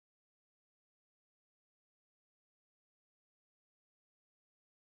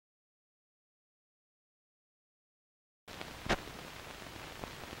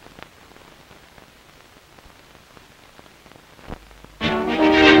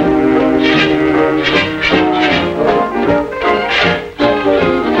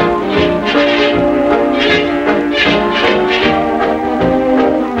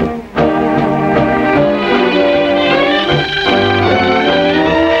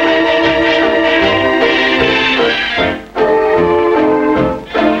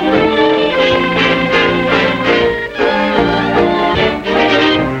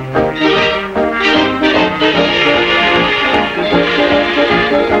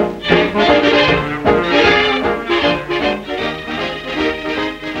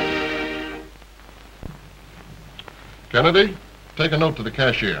Kennedy, take a note to the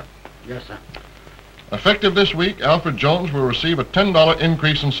cashier. Yes, sir. Effective this week, Alfred Jones will receive a $10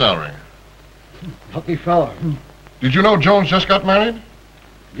 increase in salary. Lucky fella. Did you know Jones just got married?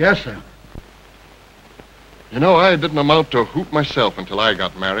 Yes, sir. You know, I didn't amount to a hoot myself until I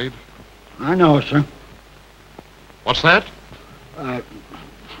got married. I know, sir. What's that?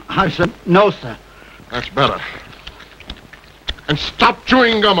 I said no, sir. That's better. And stop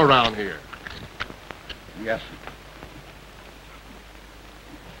chewing gum around here. Yes, sir.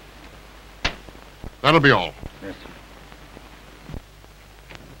 That'll be all. Yes, sir.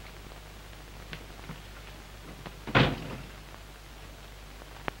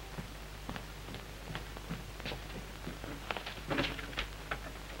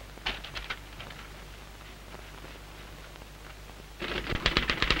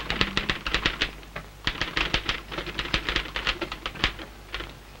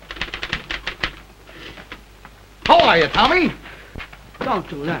 How are you, Tommy? Don't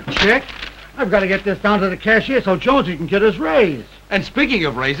do that, Chick. I've got to get this down to the cashier so Jonesy can get his raise. And speaking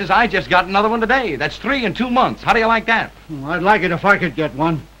of raises, I just got another one today. That's 3 in 2 months. How do you like that? I'd like it if I could get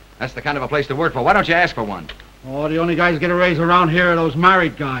one. That's the kind of a place to work for. Why don't you ask for one? Oh, the only guys get a raise around here are those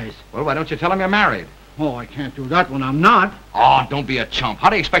married guys. Well, why don't you tell them you're married? Oh, I can't do that when I'm not. Oh, don't be a chump. How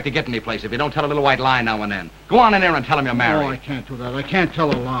do you expect to get any place if you don't tell a little white lie now and then? Go on in there and tell them you're married. Oh, I can't do that. I can't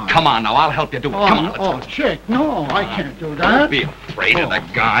tell a lie. Come on now, I'll help you do it. Oh, Come on. oh, Chick, no, I can't do that. Don't be afraid of the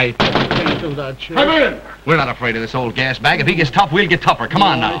guy. I can't do that, Chick. Come in. We're not afraid of this old gas bag. If he gets tough, we'll get tougher. Come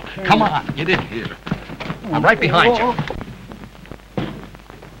on No, I now. can't. Come on. Get in here. I'm right behind you.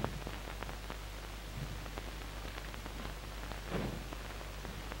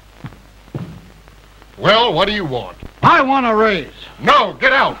 Well, what do you want? I want a raise. No,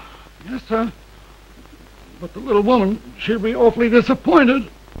 get out. Yes, sir. But the little woman, she'll be awfully disappointed.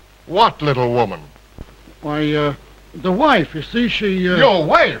 What little woman? Why, the wife, you see, she, Your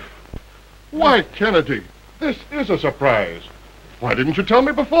wife? Why, Kennedy, this is a surprise. Why didn't you tell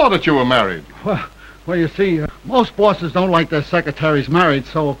me before that you were married? Well, you see, most bosses don't like their secretaries married,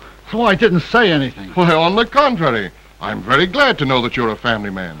 so I didn't say anything. Why, on the contrary, I'm very glad to know that you're a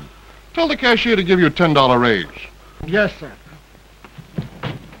family man. Tell the cashier to give you a $10 raise. Yes, sir.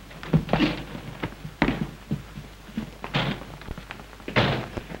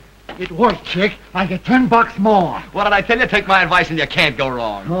 It worked, Chick. I get $10 more. What did I tell you? Take my advice and you can't go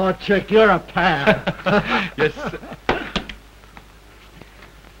wrong. Oh, Chick, you're a pal. Yes, sir.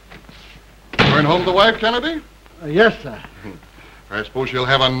 Going home to the wife, Kennedy? Yes, sir. I suppose she'll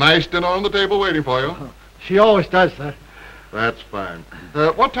have a nice dinner on the table waiting for you. She always does, sir. That's fine.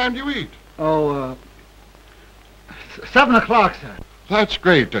 What time do you eat? Oh, 7 o'clock, sir. That's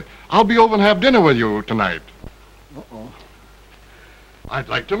great. I'll be over and have dinner with you tonight. Uh-oh. I'd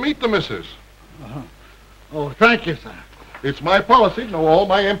like to meet the missus. Oh, thank you, sir. It's my policy to know all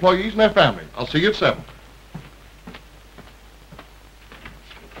my employees and their family. I'll see you at 7.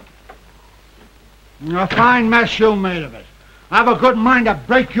 A fine mess you made of it. I have a good mind to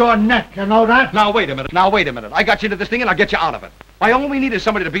break your neck, you know that? Now, wait a minute. I got you into this thing and I'll get you out of it. Why, all we need is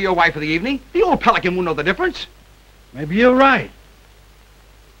somebody to be your wife for the evening. The old pelican won't know the difference. Maybe you're right.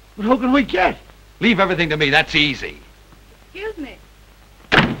 But who can we get? Leave everything to me. That's easy. Excuse me.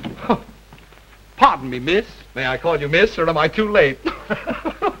 Pardon me, miss. May I call you miss, or am I too late?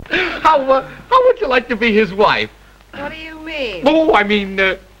 How would you like to be his wife? What do you mean? Oh, I mean,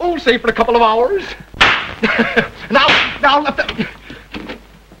 say for a couple of hours. now,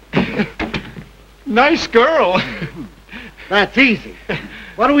 nice girl. That's easy.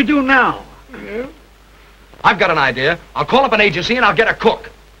 What do we do now? I've got an idea. I'll call up an agency and I'll get a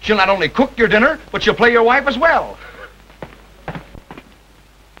cook. She'll not only cook your dinner, but she'll play your wife as well.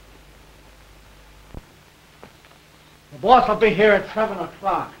 The boss will be here at 7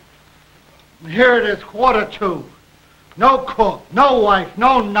 o'clock. And here it is, 1:45. No cook, no wife,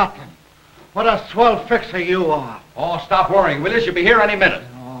 no nothing. What a swell fixer you are. Oh, stop worrying, will you? She'll be here any minute.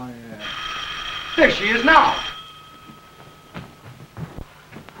 Oh, yeah. There she is now.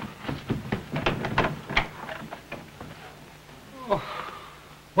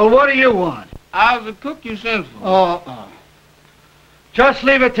 Well, what do you want? I was the cook you sent for. Oh, just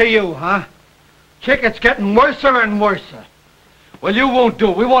leave it to you, huh? Chick, it's getting worser and worser. Well, you won't do.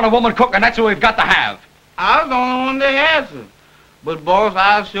 We want a woman cook, and that's what we've got to have. I was the only one that has her. But, boss,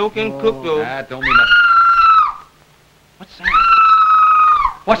 I sure can cook, though. That don't mean nothing. What's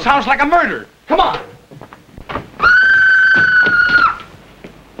that? What sounds like a murder? Come on.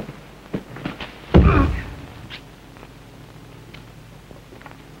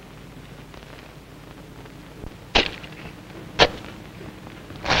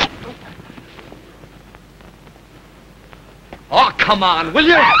 come on, will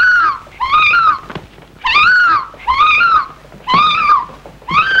you?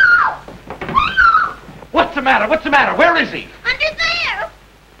 What's the matter? What's the matter? Where is he? Under there.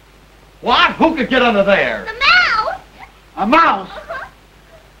 What? Who could get under there? The mouse. A mouse?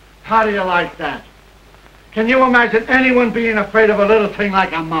 How do you like that? Can you imagine anyone being afraid of a little thing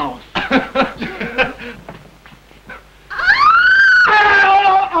like a mouse?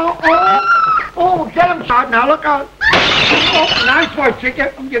 Oh, get him, Todd. Now, look out. Oh, nice work, chick.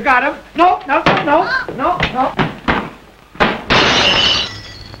 You got him. No.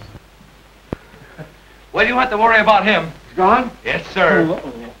 Well, you don't have to worry about him. He's gone? Yes, sir.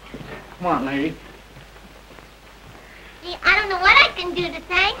 Come on, lady. Gee, I don't know what I can do to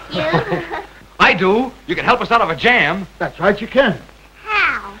thank you. I do. You can help us out of a jam. That's right, you can.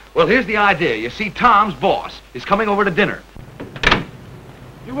 How? Well, here's the idea. You see, Tom's boss is coming over to dinner.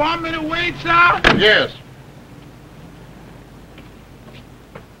 You want me to wait, sir? Yes.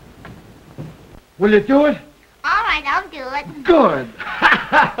 Will you do it? All right, I'll do it. Good.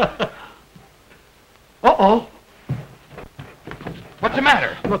 Uh-oh. What's the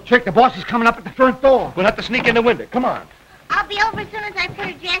matter? Look, chick, the boss is coming up at the front door. We'll have to sneak in the window. Come on. I'll be over as soon as I put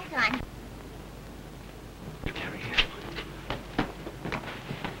a dress on.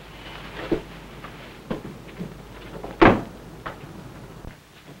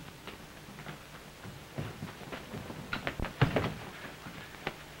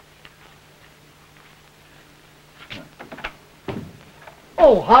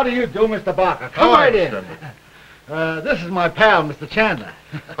 Oh, how do you do, Mr. Barker? Come Hi, right in. Chandler. This is my pal, Mr. Chandler.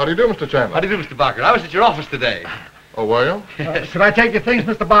 How do you do, Mr. Chandler? How do you do, Mr. Barker? I was at your office today. Oh, were you? Should I take your things,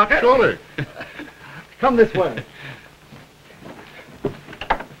 Mr. Barker? Surely. Come this way.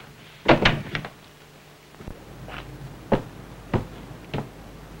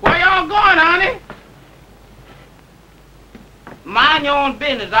 Where y'all going, honey? Mind your own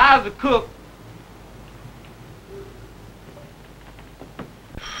business. I was a cook.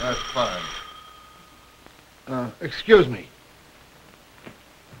 That's fine. Excuse me.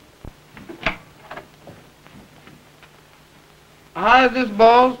 How's this,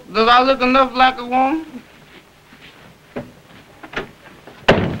 boss? Does I look enough like a woman?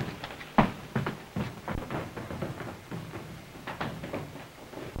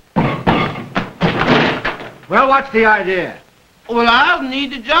 Well, what's the idea? Well, I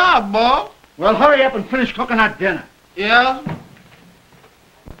need the job, boss. Well, hurry up and finish cooking that dinner. Yeah?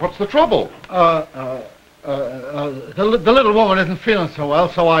 What's the trouble? The little woman isn't feeling so well,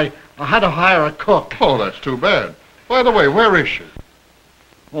 so I had to hire a cook. Oh, that's too bad. By the way, where is she?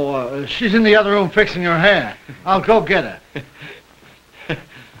 Oh, she's in the other room fixing her hair. I'll go get her.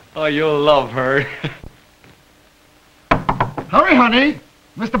 Oh, you'll love her. Hurry, honey.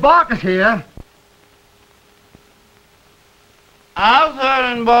 Mr. Barker's here. I was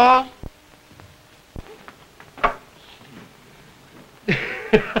hurting, boss.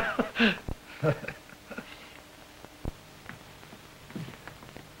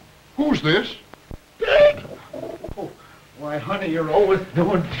 Who's this? Why, honey, you're always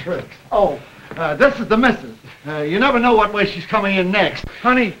doing tricks. Oh, this is the missus. You never know what way she's coming in next.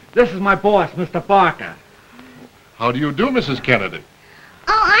 Honey, this is my boss, Mr. Barker. How do you do, Mrs. Kennedy?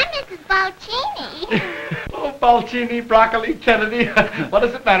 Oh, I'm Mrs. Balchini. Oh, Balchini, broccoli, Kennedy. What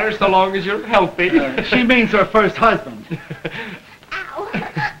does it matter so long as you're healthy? She means her first husband. Ow.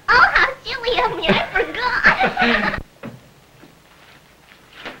 Oh, how silly of me. I forgot.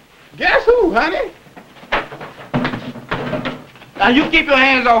 Guess who, honey? Now, you keep your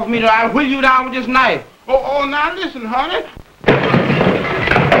hands off me, or I'll whittle you down with this knife. Oh, now listen, honey.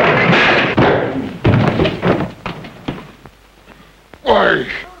 Why?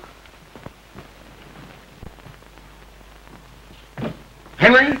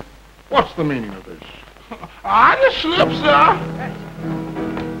 Henry, what's the meaning of this? I just slipped, sir.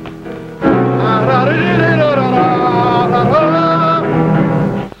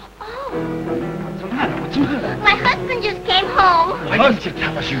 My husband just came home. Why didn't you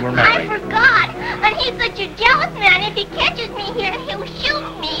tell us you were I married? forgot. And he's such a jealous man. If he catches me here, he'll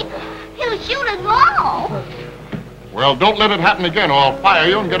shoot me. He'll shoot us all. Well, don't let it happen again, or I'll fire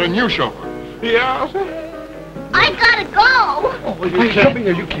you and get a new chauffeur. Yeah, sir. I gotta go. Oh, you can't.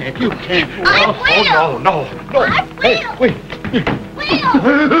 You can't. You can't. I will. No. I will. Wait.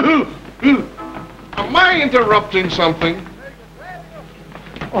 Will. Am I interrupting something?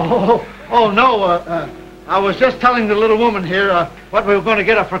 Oh, no. I was just telling the little woman here what we were going to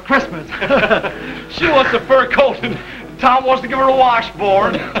get her for Christmas. She wants a fur coat, and Tom wants to give her a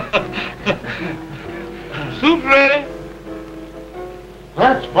washboard. Soup's ready.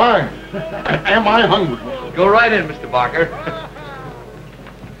 That's fine. Am I hungry? Go right in, Mr. Barker.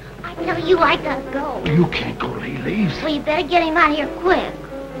 Tell you I gotta go. You can't go till he leaves. Well, you better get him out of here quick.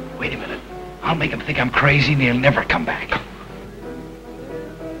 Wait a minute. I'll make him think I'm crazy and he'll never come back.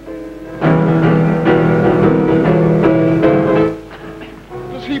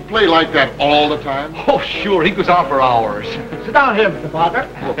 Does he play like that all the time? Oh, sure. He goes on for hours. Sit down here, Mr. Barker.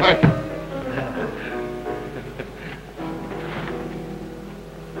 Oh, thank you.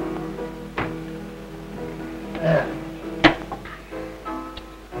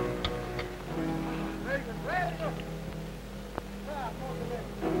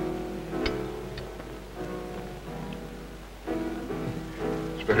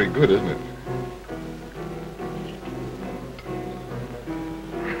 It's very good, isn't it?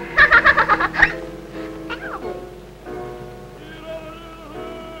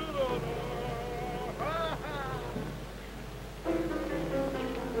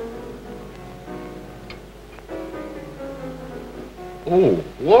 Oh,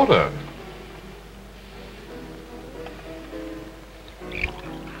 water.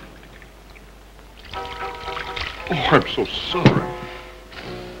 Oh, I'm so sorry.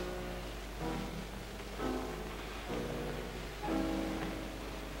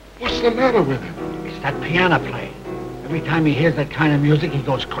 What's the matter with him? It's that piano playing. Every time he hears that kind of music, he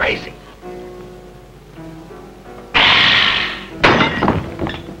goes crazy.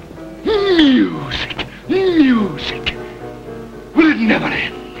 Music! Music! Will it never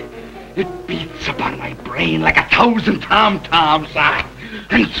end? It beats upon my brain like 1,000 tom-toms.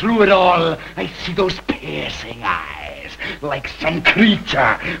 And through it all, I see those piercing eyes, like some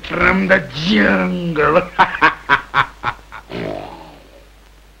creature from the jungle.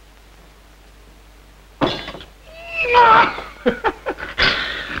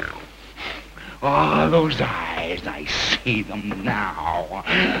 Oh, those eyes, I see them now.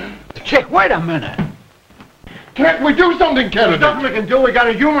 Chick, wait a minute. Can't we do something, Kennedy? There's nothing we can do. We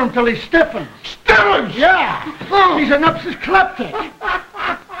gotta humor him till he stiffens. Stiffens! Yeah. Oh. He's an upsis-kleptic.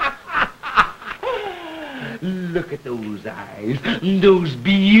 Look at those eyes, those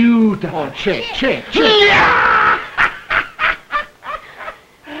beautiful... Oh, Chick. Yeah!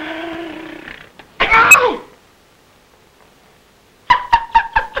 Ow!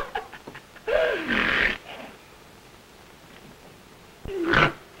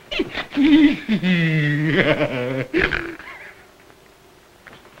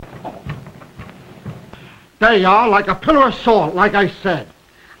 There you are, like a pillar of salt, like I said.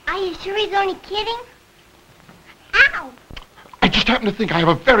 Are you sure he's only kidding? Ow! I just happen to think I have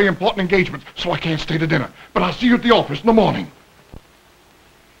a very important engagement, so I can't stay to dinner. But I'll see you at the office in the morning.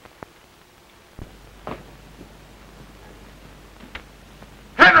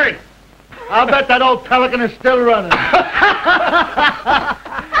 Henry! I'll bet that old pelican is still running. Ooh,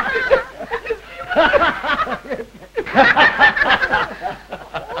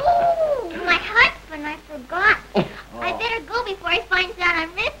 my husband, I forgot. I better go before he finds out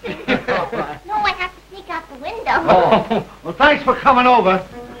I'm missing. No, I have to sneak out the window. Oh, well, thanks for coming over.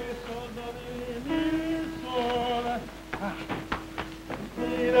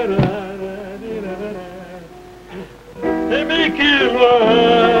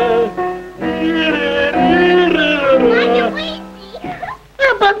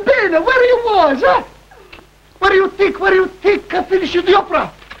 Bambina, where you was, huh? What do you think? Finish the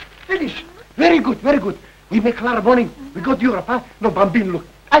opera. Finish. Very good, very good. We make a lot of money. We go to Europe, huh? No, Bambino, look.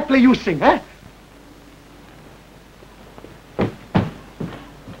 I play, you sing, huh?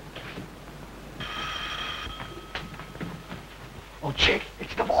 Oh, Chick,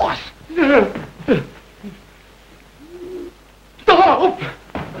 it's the boss. Stop!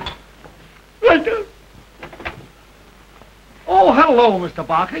 Right there. Oh, hello, Mr.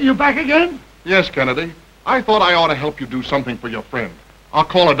 Barker. You back again? Yes, Kennedy. I thought I ought to help you do something for your friend. I'll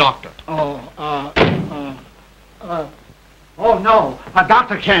call a doctor. Oh, no. A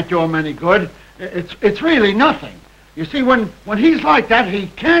doctor can't do him any good. It's really nothing. You see, when he's like that, he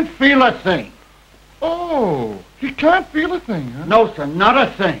can't feel a thing. Oh, he can't feel a thing, huh? No, sir, not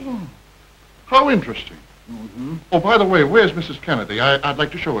a thing. Oh. How interesting. Mm-hmm. Oh, by the way, where's Mrs. Kennedy? I'd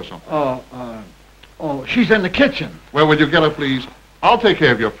like to show her something. Oh, she's in the kitchen. Where will you get her, please? I'll take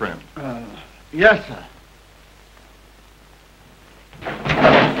care of your friend. Yes, sir.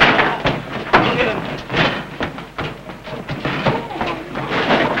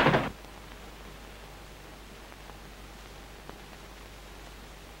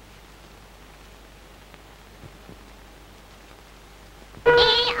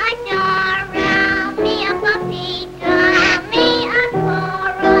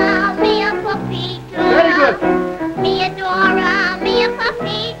 Me adora, me a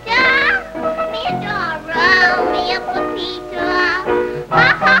papita, me adora.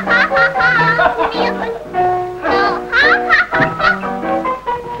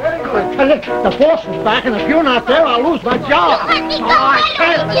 I tell you, the boss is back, and if you're not there, I'll lose my job. Let me go. I I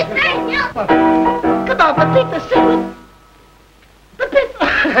can't. don't need you first. Come on, Pepita, sit.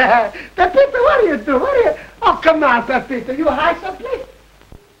 Pepita, Pepita, what do you do? What do you? Oh, come on, Pepita, you hide someplace.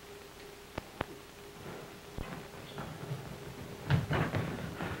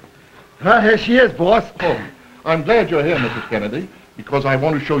 Here she is, boss. Oh, I'm glad you're here, Mrs. Kennedy, because I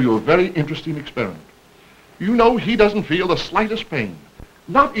want to show you a very interesting experiment. You know he doesn't feel the slightest pain,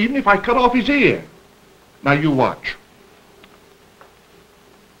 not even if I cut off his ear. Now you watch.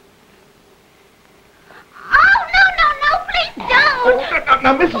 Oh, no, please don't. Oh,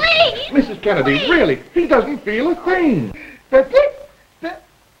 now, Mrs. Please. Mrs. Kennedy, Please. really, he doesn't feel a thing.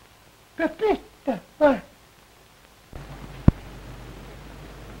 Pepita, what?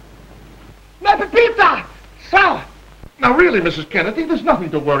 No, Pepita! So, Now, really, Mrs. Kennedy, there's nothing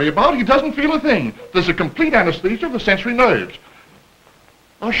to worry about. He doesn't feel a thing. There's a complete anesthesia of the sensory nerves.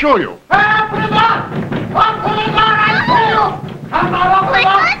 I'll show you. open the door! Open the door, I tell you! Come on, open the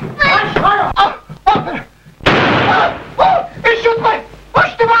door! I'll show you! Open it! He shot me!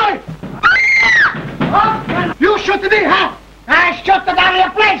 Push the boy! You shot me, huh? I shot the guy in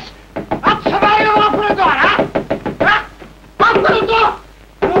your place! That's why you open the door, huh? Open the door!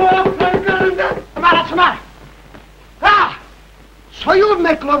 Come on, what's the matter? Ah! So you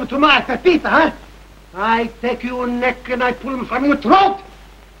make love to my Pepita, huh? I take your neck and I pull him from your throat!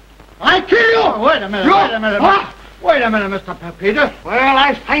 I kill you! Oh, wait a minute, Huh? Wait a minute, Mr. Pepita. Well,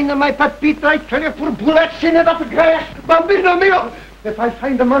 I find my Pepita, I tell you, put bullets in it up the grass. Bambino mio! If I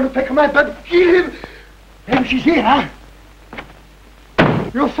find the man who take my bed, kill him. Then she's here, huh?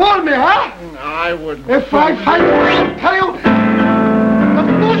 You fool me, huh? No, I wouldn't. If I find her, I'll tell you. The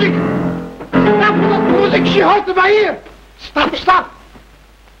music! Stop the music, she hurt my ear. Stop.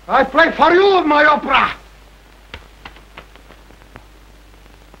 I play for you, my opera.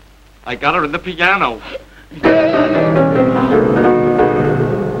 I got her in the piano.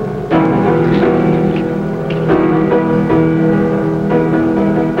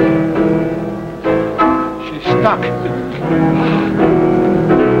 She's stuck.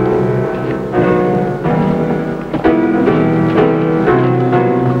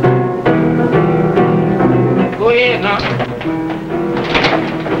 Go ahead, now.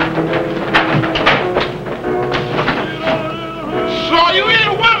 So you ain't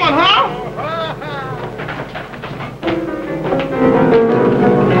a woman, huh?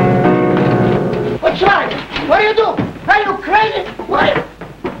 What's right? What do you do? Are you crazy? What?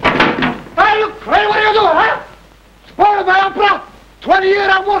 Are you crazy? What do you do, huh? Spoil my opera. 20 years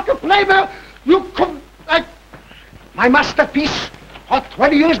I work a play, man. You come like my masterpiece. For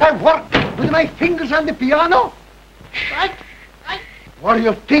 20 years I worked with my fingers on the piano. What do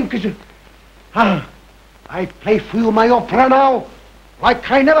you think is it? Huh? I play for you my opera now, like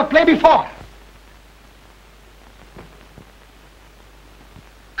I never played before.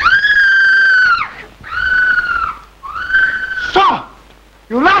 So,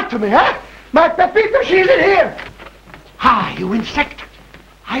 you lied to me, huh? My Pepita, she's in here. Ah, you insect.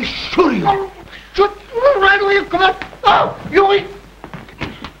 I shoot you. Shoot right away, you come on. Oh, you...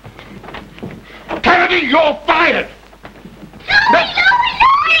 Kennedy, you're fired!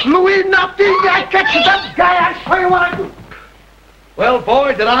 Louis, nothing. I catch that guy. I'll show you what I do. Well,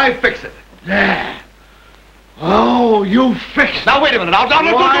 boy, did I fix it. There. Oh, you fixed. Now, wait a minute. I'll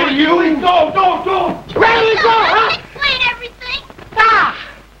Why, you... Go. Where do we go, huh? Explain everything. Ah!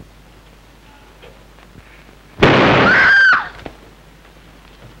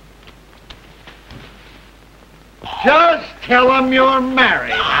 Just tell him you're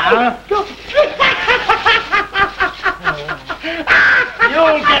married, huh?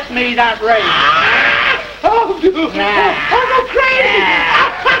 You'll get me that raise. Oh, dude. I'm crazy.